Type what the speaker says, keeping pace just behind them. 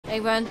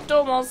Ik ben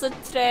Thomas de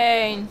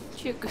Trein.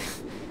 Tjukke,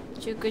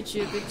 tjukke,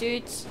 tjukke,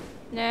 tuut.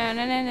 Nee,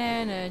 nee, nee,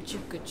 nee, nee.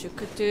 Tjukke,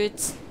 tjukke,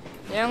 tuut.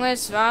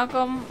 Jongens,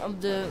 welkom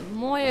op de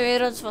mooie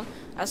wereld van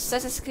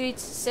Assassin's Creed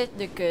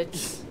Syndicate.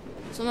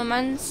 Sommige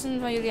mensen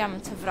van jullie hebben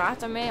het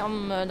gevraagd aan mij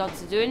om dat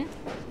te doen.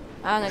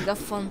 En ik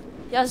dacht van,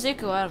 ja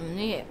zeker, waarom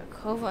niet? Ik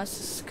hou van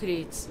Assassin's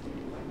Creed.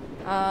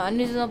 En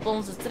nu zijn we op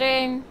onze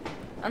trein.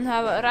 En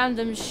gaan we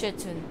random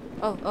shit doen.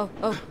 Oh, oh,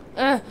 oh.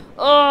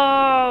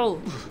 Oh!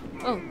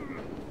 Oh.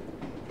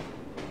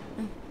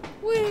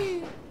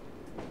 Wee.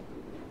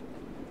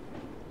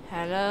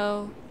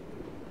 Hallo.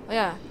 Oh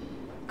ja,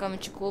 ik kan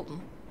met je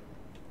kopen.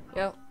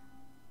 Yo.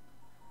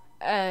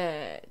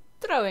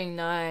 Throwing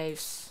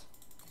knives.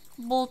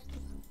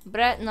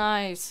 Bread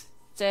knives.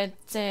 Het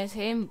zijn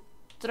geen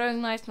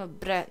throwing knives, maar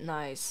bread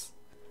knives.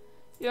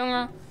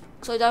 Jongen,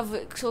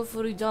 ik zou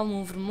voor u dan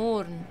moeten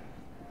vermoorden.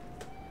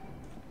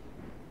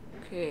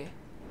 Oké.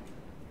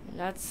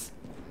 Let's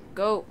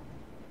go.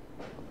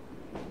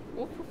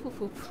 Woep, woep, woep,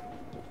 woep.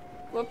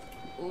 Woep,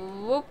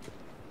 woep.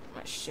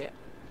 Oh shit.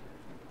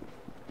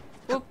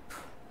 Woep.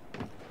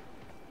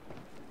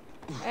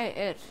 Hey,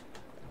 er.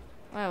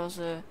 Oh, dat was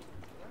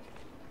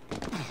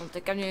want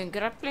ik heb nu een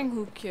grappling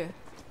hoekje.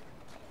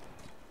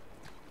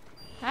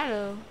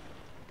 Hallo.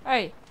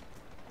 Hey.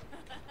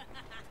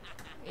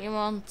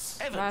 Iemand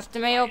maakte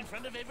mij op.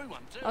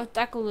 Oh,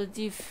 tackle de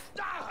dief.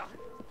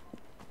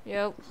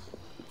 Yo.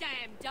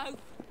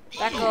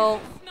 Tackle.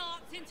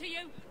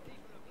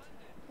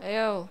 Hey,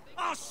 yo.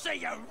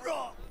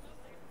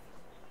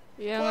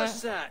 Jongen.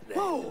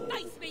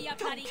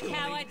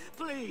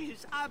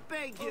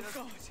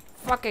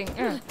 Fucking.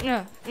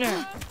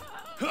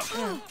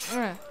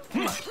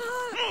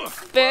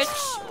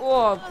 Bitch.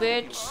 Oh,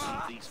 bitch.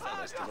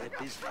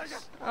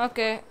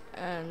 Oké.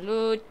 En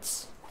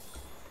loot.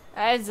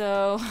 En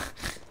zo.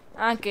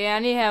 Oké,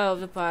 en nu gaan we op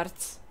de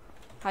paard.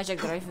 Hijack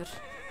driver.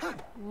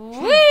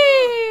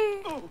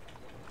 Wee!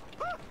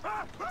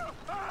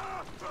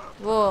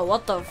 Wow,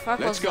 what the fuck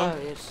was dat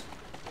weer?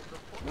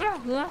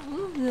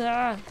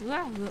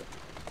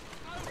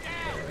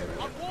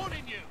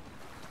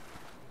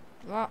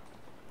 Wat?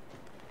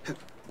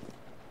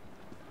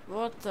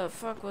 What the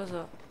fuck was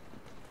that?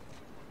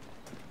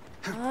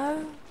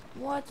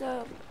 What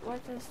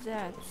is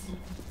that?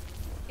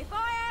 If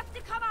I have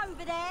to come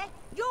over there,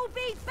 you'll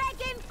be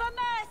begging for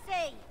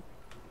mercy.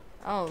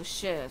 Oh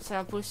shit,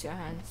 some push your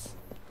hands.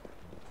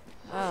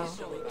 Oh.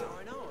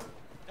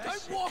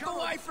 Don't walk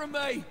away from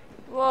me!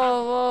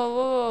 Whoa, whoa,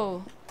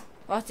 whoa.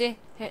 What he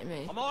hit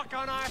me. I'm not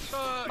gonna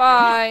hurt.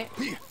 Bye.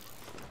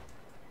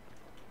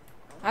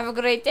 Have a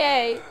great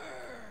day.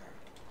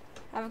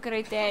 Have a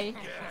great day.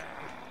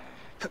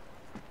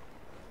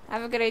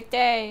 Have a great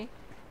day.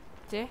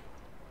 Zie?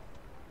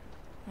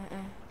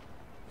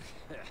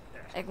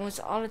 Ik moet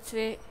ze alle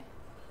twee.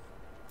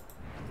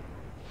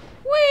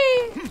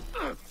 Wee!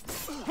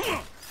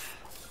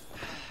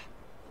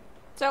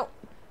 So,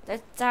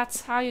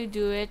 that's how you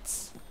do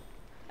it.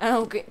 En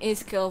ook een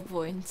skill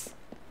point.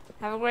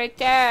 Have a great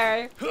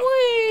day.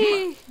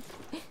 Wee!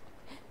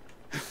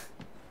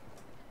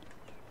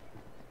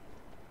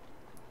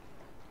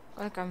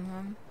 Kan ik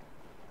hem?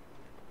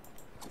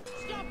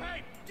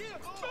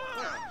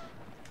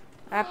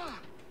 Up.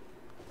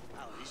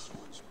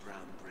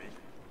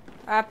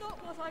 Up.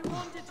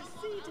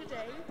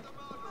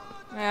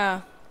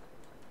 Yeah.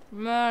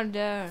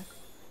 Murder.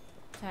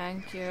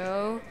 Thank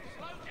you.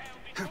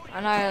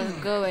 And I'll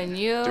go in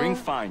you. Doing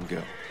fine,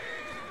 girl.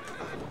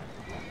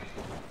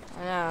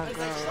 And I'll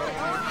go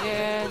like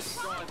this.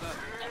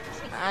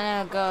 And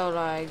I'll go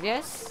like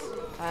this.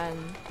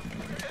 And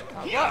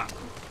what?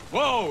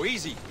 Whoa,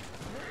 easy.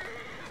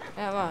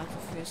 Ja, wacht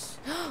even.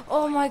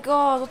 Oh my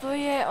god, wat wil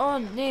jij? Oh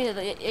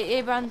nee,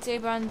 jij bent.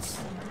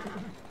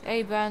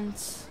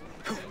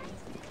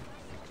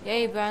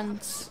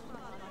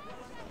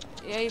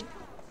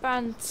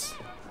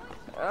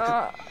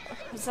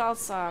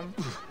 Zeldzaam.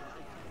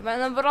 Ik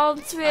ben een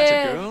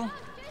brandweer.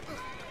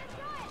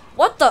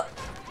 What the?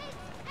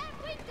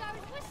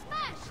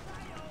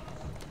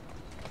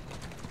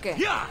 Oké.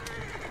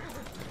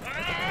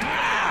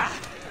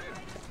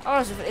 Oh,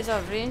 is dat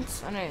een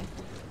vriend? Oh nee.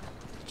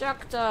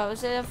 Jakta, we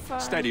zijn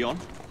van Steady on.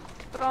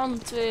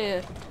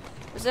 brandweer.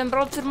 We zijn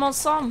brandweerman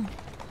Sam.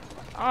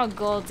 Oh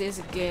god,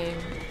 deze game.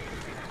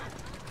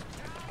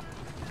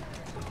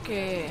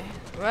 Oké,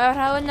 waar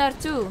gaan we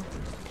naartoe?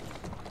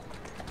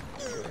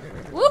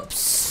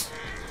 Oeps.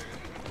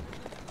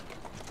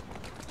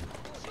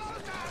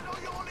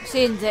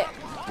 Zien ze.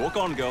 Walk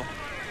on, girl.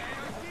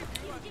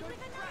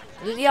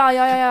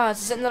 Ja,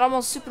 ze zijn er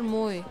allemaal super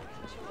mooi.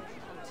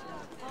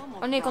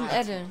 Oh nee, ik kon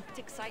edden.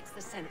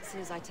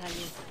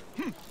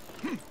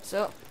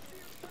 Zo.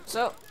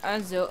 Zo,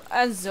 en zo,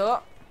 en zo.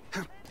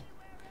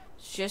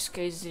 Just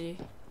crazy.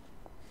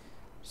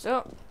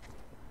 Zo.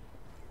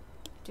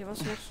 Die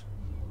was weer.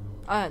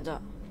 Ah ja, daar.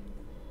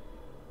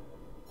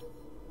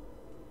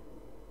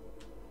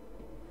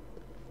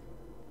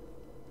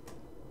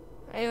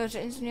 Hé, waar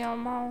zijn ze nu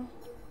allemaal?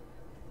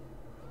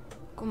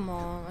 Come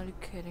on, are you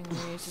kidding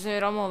me? Ze zijn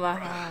er allemaal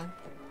weggegaan.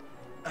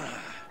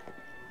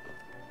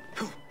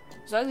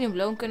 Zou ik die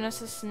bloem kunnen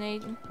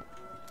assassinaten?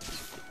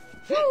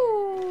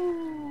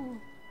 Woe!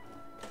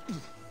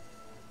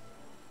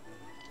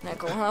 Nee,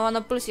 kom, we gaan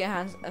de politie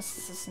gaan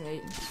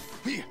assassinaten.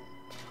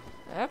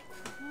 Hup.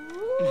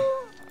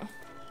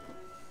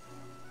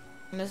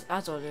 Dat is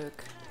echt wel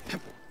leuk.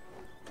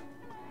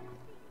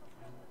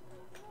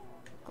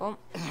 Kom,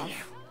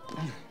 af.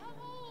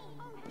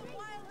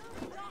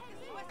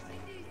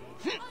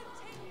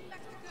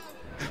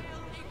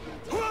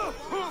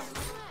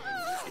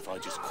 If I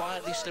just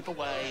quietly slip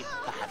away,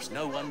 perhaps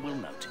no one will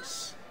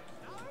notice.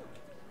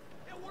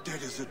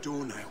 Dead as a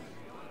doornail.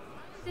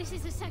 This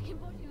is the second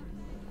body.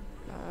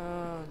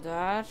 Oh,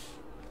 daar.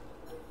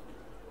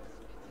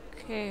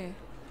 Oké.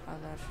 Oh,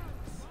 daar.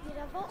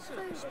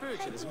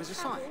 Spiritualism is a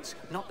science,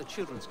 not the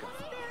children's game.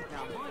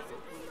 Now,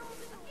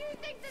 You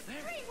think the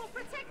tree will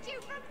protect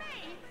you from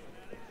me?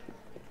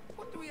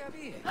 what do we have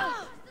here?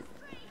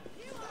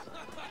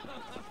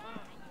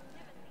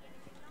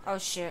 Oh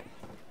shit.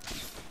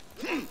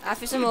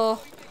 Even omhoog.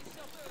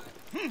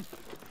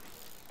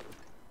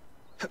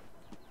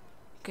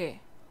 Oké.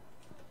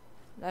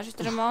 Daar zit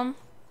er een man.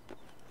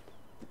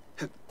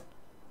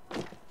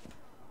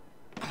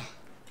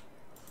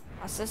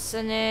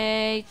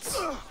 Assassinate.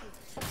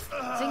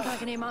 I think I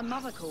can hear my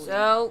mother calling.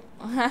 Zo.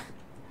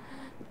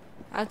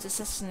 How to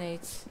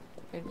assassinate.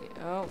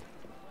 Oh.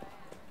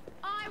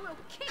 I will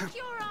kick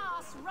your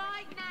ass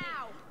right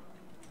now.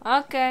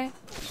 Oké.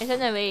 Is het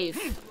een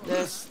wave?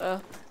 Dus,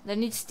 er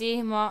niets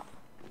tegen, maar...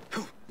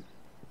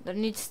 Er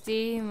niets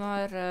tegen,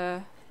 maar...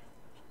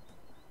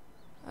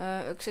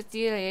 ik zit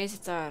hier en jij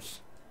zit daar.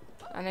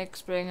 En ik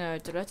spring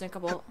uit de lucht en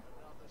kapot.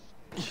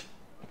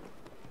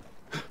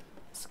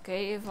 Eens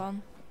kijken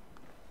van...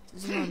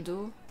 Wat is er aan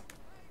doen?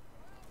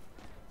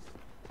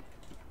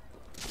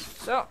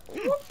 Zo.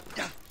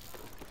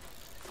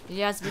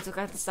 Ja, het is met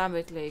elkaar te staan bij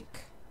het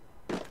leek.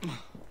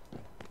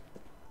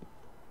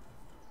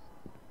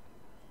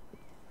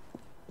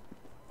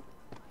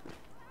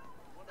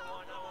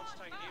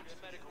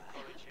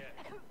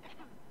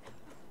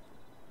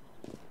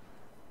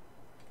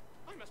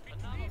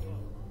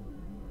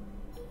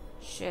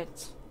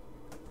 Shit.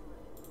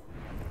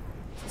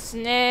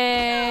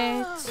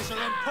 Snake. This'll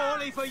end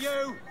poorly for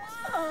you.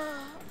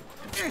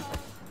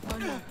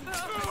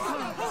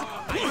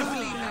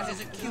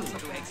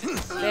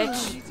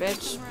 Bitch,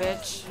 bitch,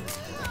 bitch.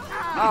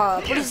 Oh,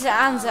 politie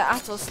aan ze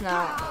echt wel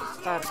snel.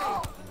 Sterk.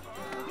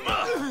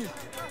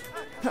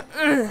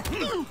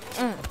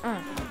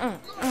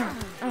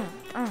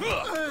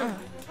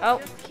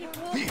 Oh.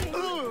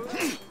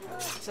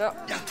 Zo.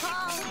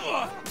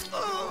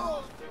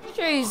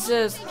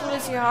 Jezus,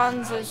 politie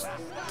aan ze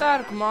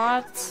sterk,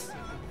 maat.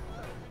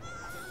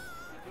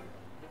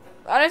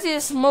 Waar is die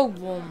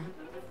smokebom?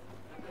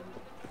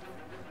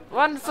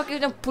 Waar de fuck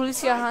heeft een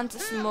politieagent een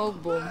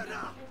smokebom?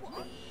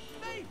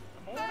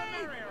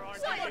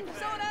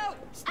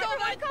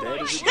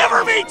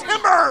 Never me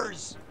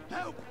timbers!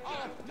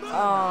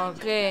 Oh,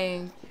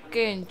 klein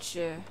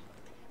kindje.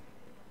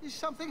 Is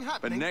something But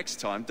happening? next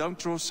time, don't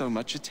draw so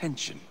much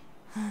attention.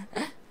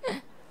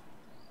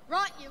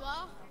 Right, you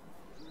are.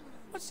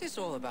 What's this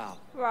all about?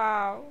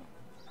 Wow.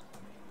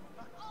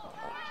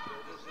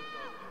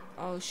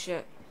 Oh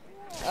shit.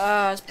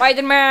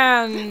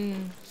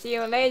 Spider-Man! See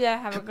you later,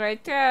 have a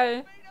great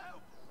day.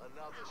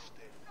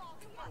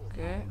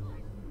 Oké.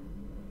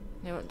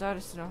 Nee, want daar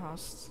is er een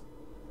gast.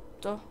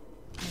 Toch?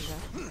 Nee,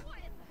 daar.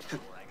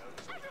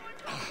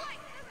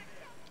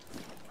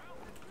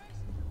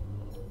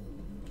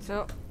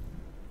 Zo.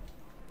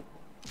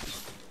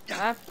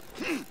 Ja.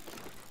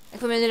 Ik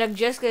kom in de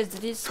Jessica is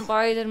dit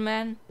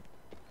Spider-Man.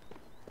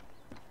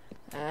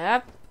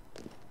 Up.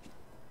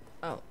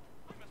 Oh.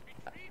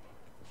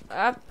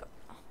 Up.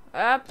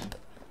 Up.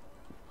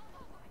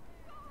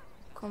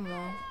 Kom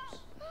on.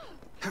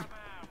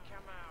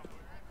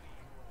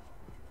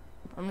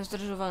 Dan is er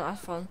zo van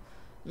af van.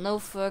 No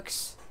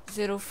fucks.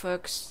 Zero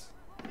fucks.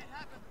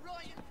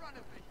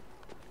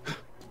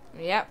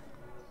 Yep.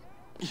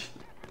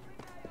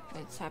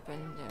 It's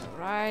happened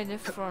right in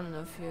front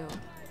of you.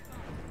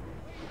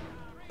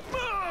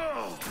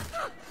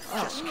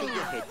 Just keep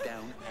your head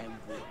down and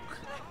walk.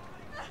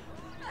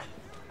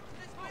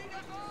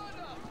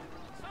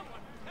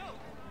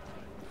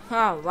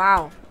 Oh,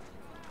 wauw.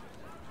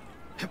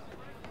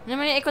 Nee,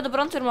 maar nee, ik wil de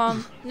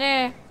brandweerman.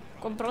 Nee, ik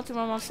wil de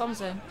brandweerman Sam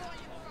zijn.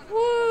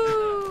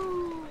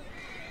 Woe.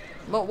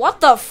 But what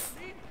the f...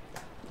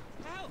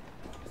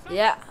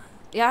 Ja.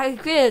 Ja,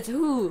 ik weet het.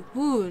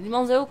 Hoe. Die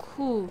man zei ook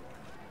hoe.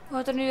 Hoe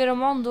gaat er nu weer een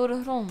man door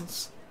de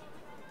grond?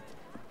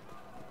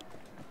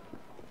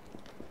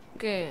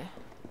 Oké.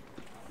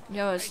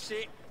 Ja,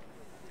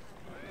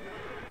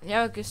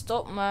 ja, ik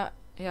stop, maar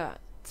ja,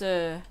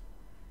 te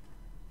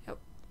ja,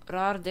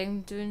 raar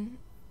ding doen.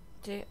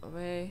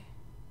 Wij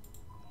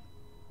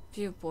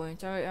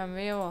viewpoint. Hebben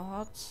we al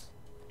gehad?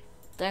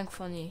 Denk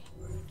van niet.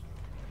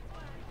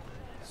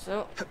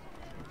 Zo.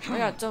 Maar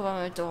ja, toch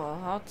hebben we toch al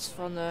gehad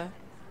van de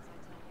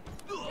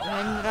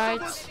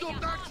handright.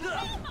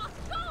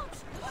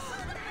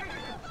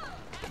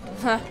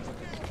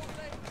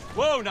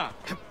 Whoa now!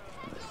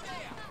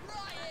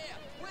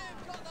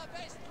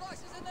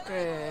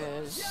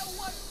 Chris.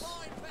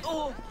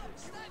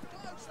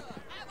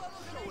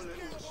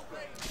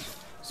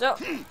 So,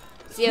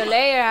 see you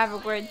later. Have a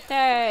great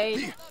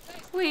day.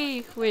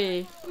 Wee,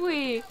 wee,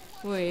 wee,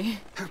 wee.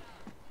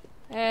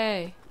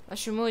 Hey, dat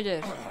is je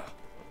moeder.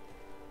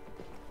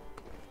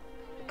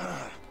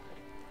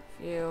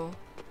 View.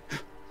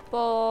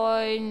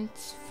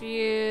 Point.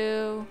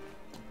 View.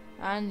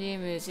 En die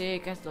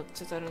muziek. En dat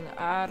zit er een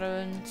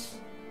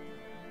arend.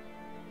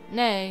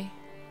 Nee.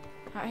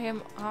 Ga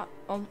hem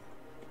om.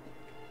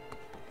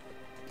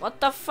 What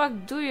the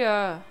fuck doe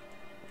je?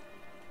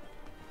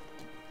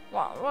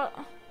 Wat?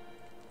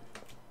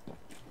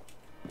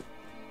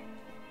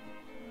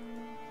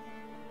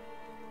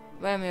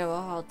 We hebben je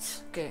wel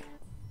gehad. Oké.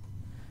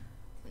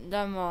 Dat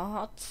hebben we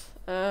gehad.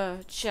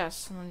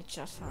 Chest. Nog niet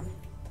chest aan.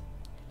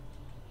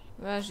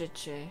 Waar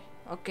zit je?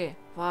 Oké.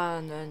 We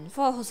gaan een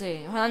vogel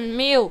zien. We gaan een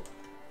meeuw.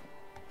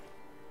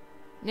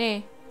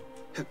 Nee.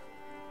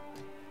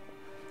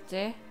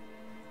 Zee.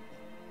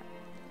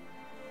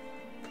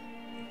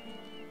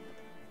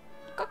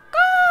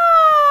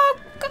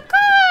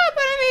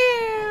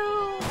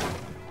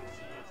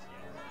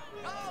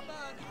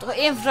 Toch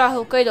één vraag,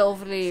 hoe kun je dat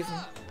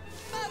overleven?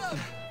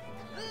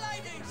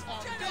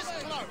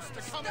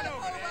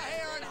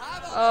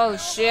 Oh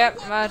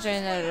shit, waar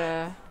zijn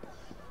er?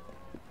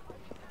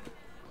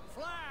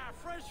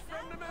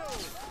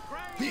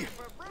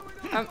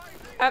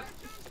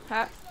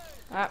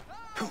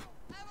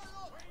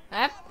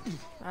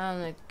 En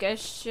een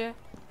kistje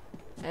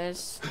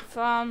is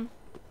van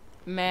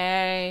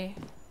mij.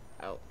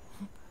 Oh.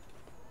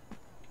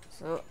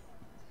 Zo.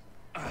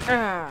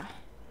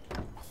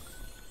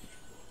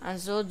 En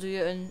zo doe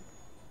je een.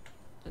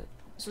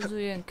 Zo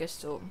doe je een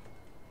kist open.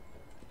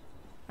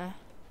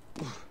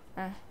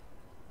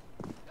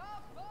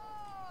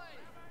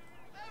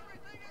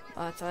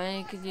 Wat dan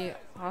ik die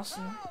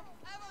gasten.